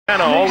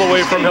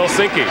away from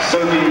Helsinki.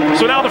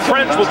 So now the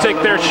French will take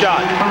their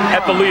shot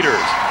at the leaders.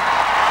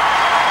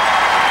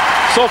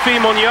 Sophie,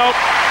 Moniotte,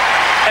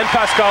 and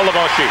Pascal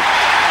Lavanchy.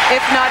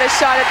 If not a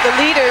shot at the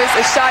leaders,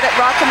 a shot at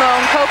Rakamo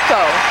and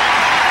Coco.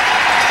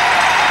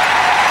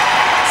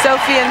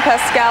 Sophie and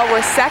Pascal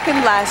were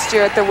second last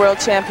year at the World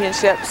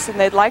Championships, and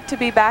they'd like to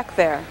be back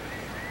there.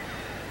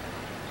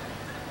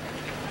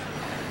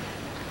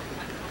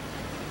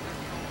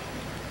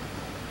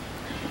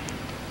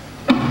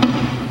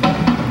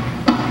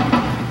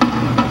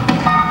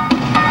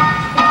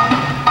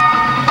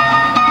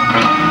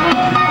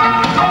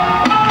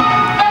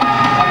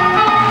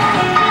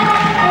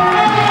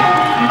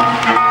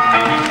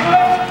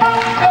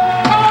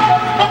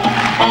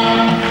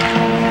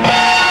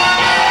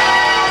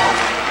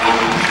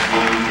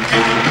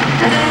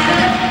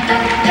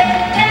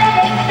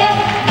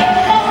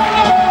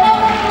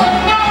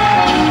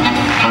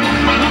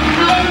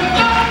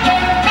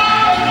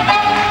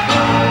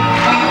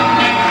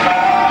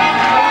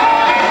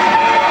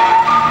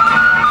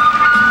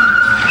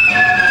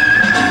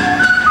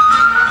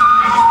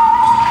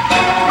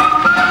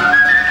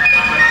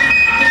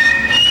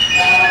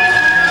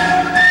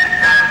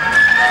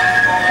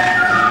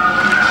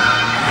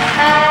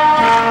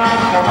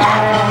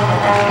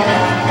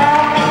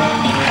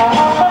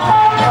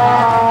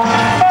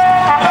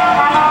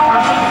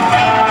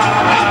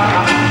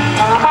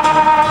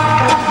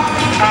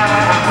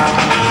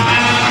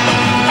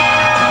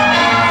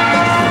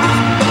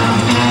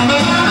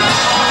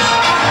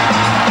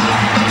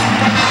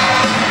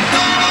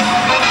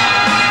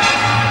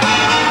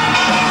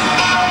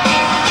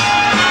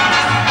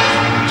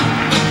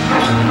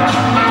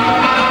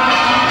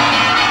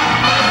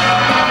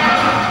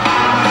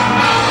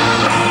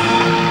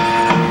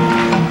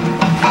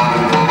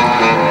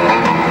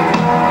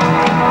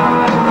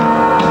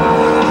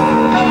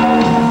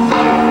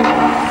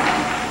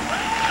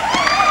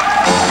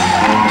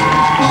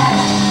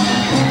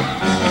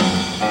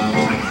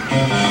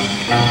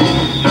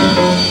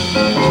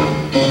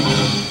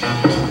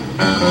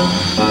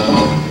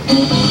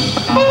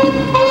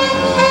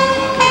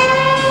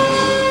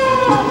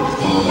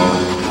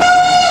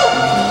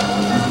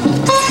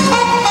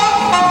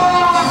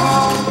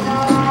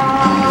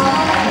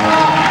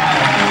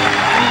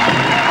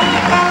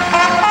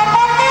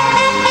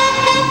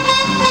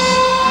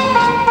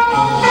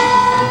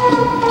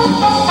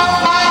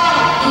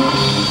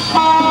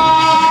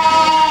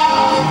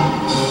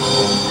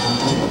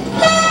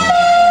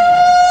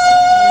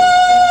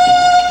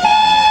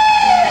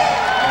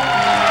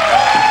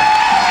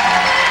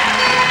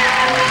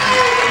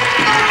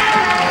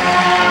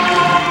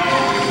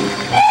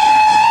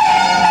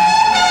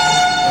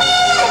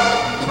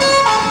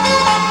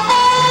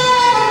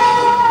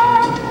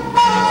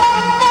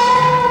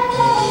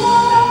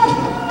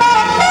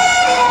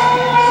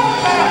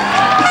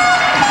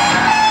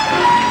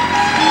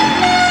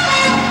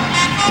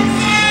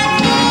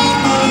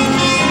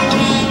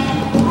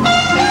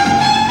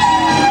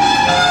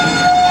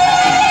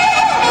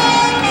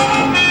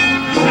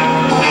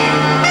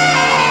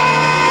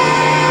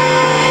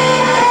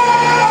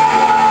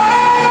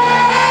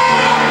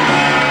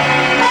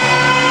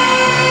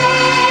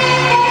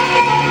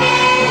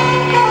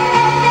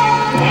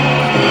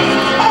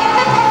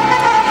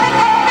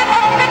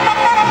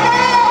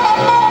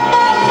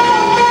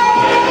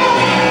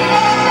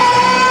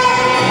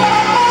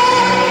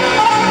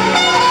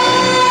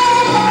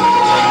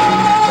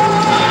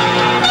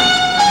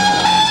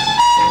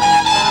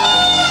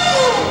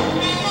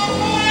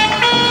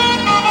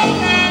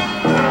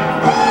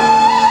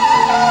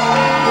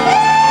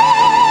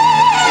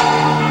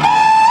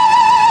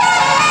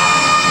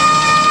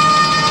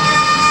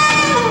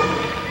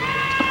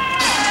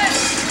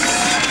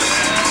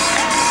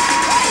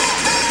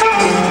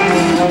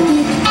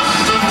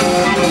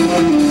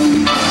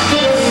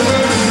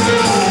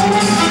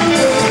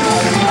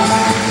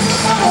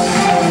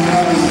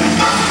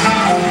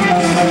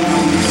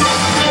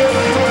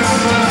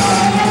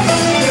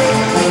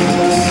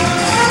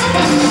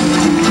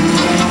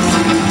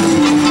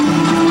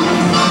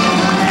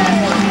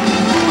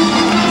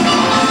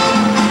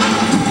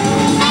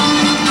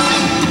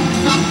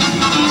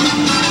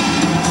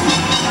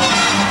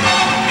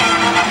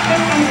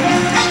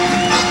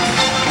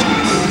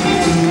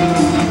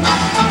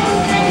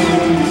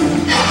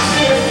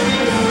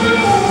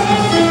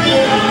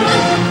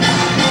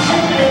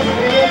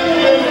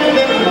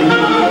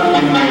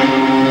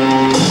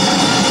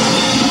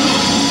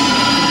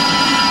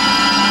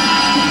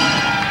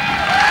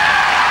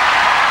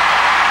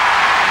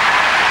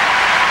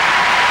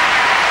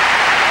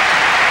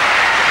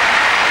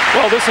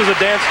 Well, this is a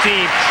dance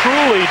team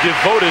truly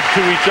devoted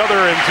to each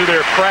other and to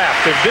their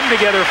craft. They've been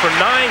together for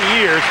 9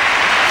 years.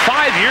 5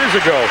 years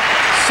ago,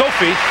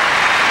 Sophie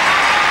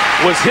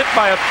was hit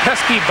by a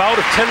pesky bout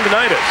of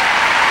tendinitis.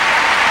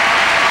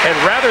 And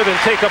rather than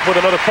take up with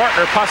another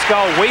partner,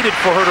 Pascal waited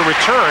for her to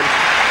return.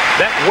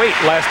 That wait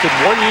lasted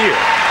 1 year.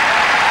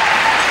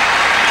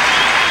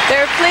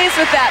 They're pleased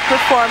with that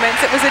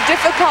performance. It was a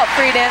difficult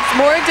free dance,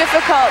 more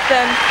difficult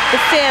than the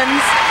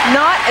Finns,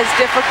 not as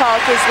difficult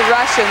as the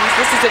Russians.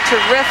 This is a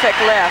terrific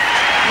lift.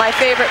 My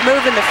favorite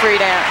move in the free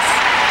dance.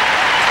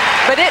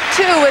 But it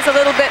too was a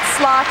little bit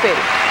sloppy.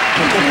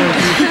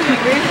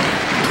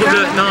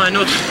 Non, un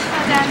autre.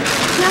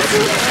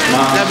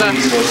 Là-bas.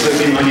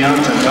 Sophie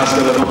Moniotte and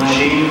Pascal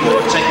Lavanchy for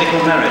technical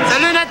merit.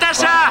 Salut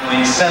Natasha!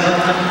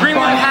 Bring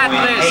my hat,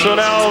 please. So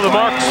now the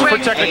marks for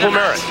technical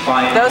merit.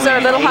 Those are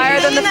a little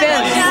higher than the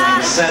Finns.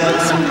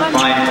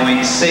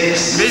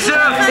 5.6.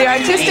 The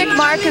artistic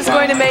mark is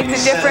going to make the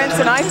difference,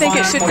 and I think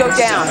it should go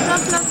down.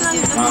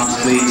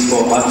 Marks please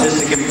for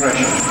artistic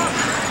impression.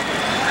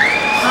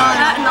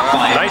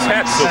 Nice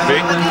hat, Sophie.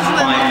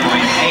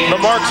 The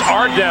marks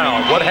are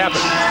down. What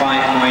happened?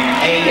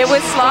 5.8. It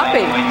was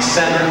sloppy.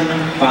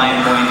 5.7.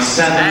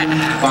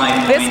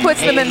 5.7. This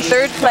puts them in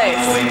third place.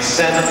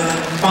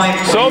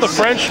 5.7. So the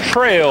French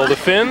trail the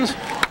Finns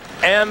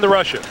and the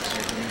Russians.